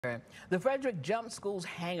The Frederick Jump School's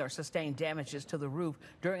hangar sustained damages to the roof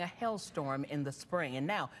during a hailstorm in the spring, and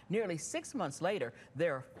now, nearly 6 months later,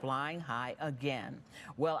 they're flying high again.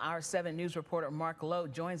 Well, our 7 News reporter Mark Lowe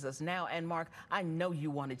joins us now. And Mark, I know you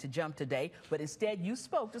wanted to jump today, but instead you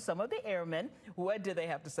spoke to some of the airmen. What do they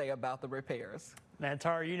have to say about the repairs? Man,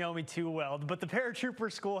 Tara, you know me too well, but the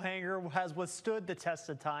paratrooper school hangar has withstood the test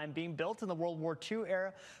of time, being built in the World War II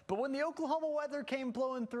era. But when the Oklahoma weather came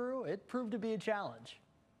blowing through, it proved to be a challenge.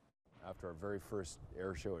 After our very first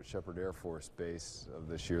air show at Shepherd Air Force Base of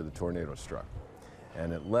this year, the tornado struck.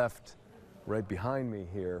 And it left right behind me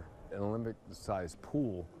here an Olympic-sized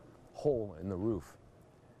pool hole in the roof.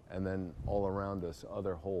 And then all around us,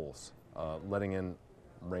 other holes, letting in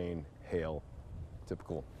rain, hail,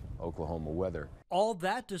 typical Oklahoma weather. All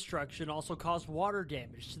that destruction also caused water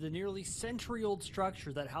damage to the nearly century-old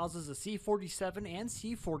structure that houses a C-47 and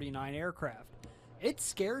C-49 aircraft. It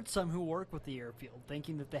scared some who work with the airfield,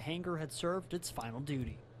 thinking that the hangar had served its final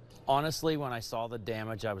duty. Honestly, when I saw the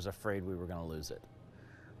damage, I was afraid we were going to lose it.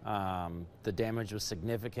 The damage was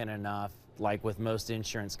significant enough. Like with most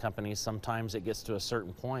insurance companies, sometimes it gets to a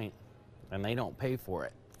certain point and they don't pay for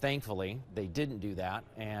it. Thankfully, they didn't do that,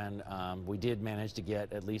 and we did manage to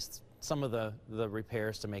get at least some of the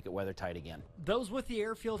repairs to make it weather tight again. Those with the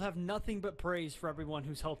airfield have nothing but praise for everyone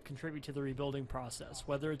who's helped contribute to the rebuilding process,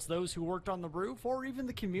 whether it's those who worked on the roof or even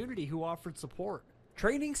the community who offered support.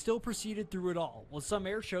 Training still proceeded through it all, with some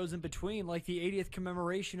air shows in between, like the 80th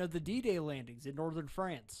commemoration of the D-Day landings in northern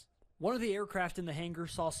France. One of the aircraft in the hangar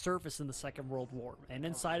saw service in the Second World War, and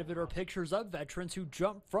inside of it are pictures of veterans who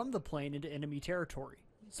jumped from the plane into enemy territory.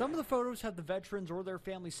 Some of the photos have the veterans or their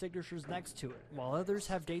family signatures next to it, while others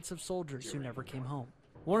have dates of soldiers who never came home.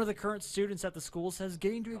 One of the current students at the school says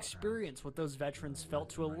getting to experience what those veterans felt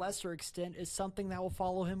to a lesser extent is something that will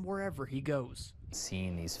follow him wherever he goes.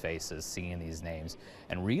 Seeing these faces, seeing these names,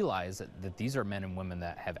 and realize that these are men and women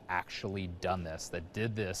that have actually done this, that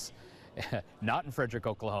did this not in Frederick,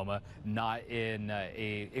 Oklahoma, not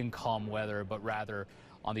in calm weather, but rather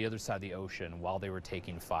on the other side of the ocean while they were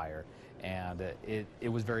taking fire. And it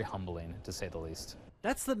was very humbling, to say the least.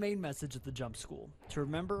 That's the main message of the Jump School: to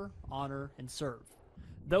remember, honor, and serve.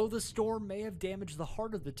 Though the storm may have damaged the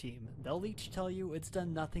heart of the team, they'll each tell you it's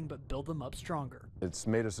done nothing but build them up stronger. It's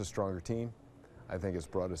made us a stronger team. I think it's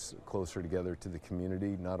brought us closer together to the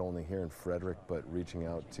community, not only here in Frederick, but reaching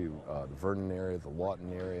out to the Vernon area, the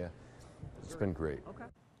Lawton area. It's been great. Okay.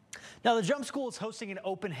 Now, the Jump School is hosting an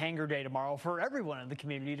open hangar day tomorrow for everyone in the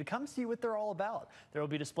community to come see what they're all about. There will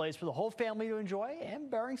be displays for the whole family to enjoy, and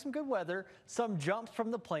barring some good weather, some jumps from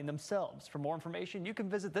the plane themselves. For more information, you can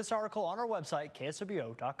visit this article on our website,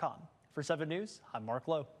 kswbo.com. For 7 News, I'm Mark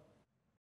Lowe.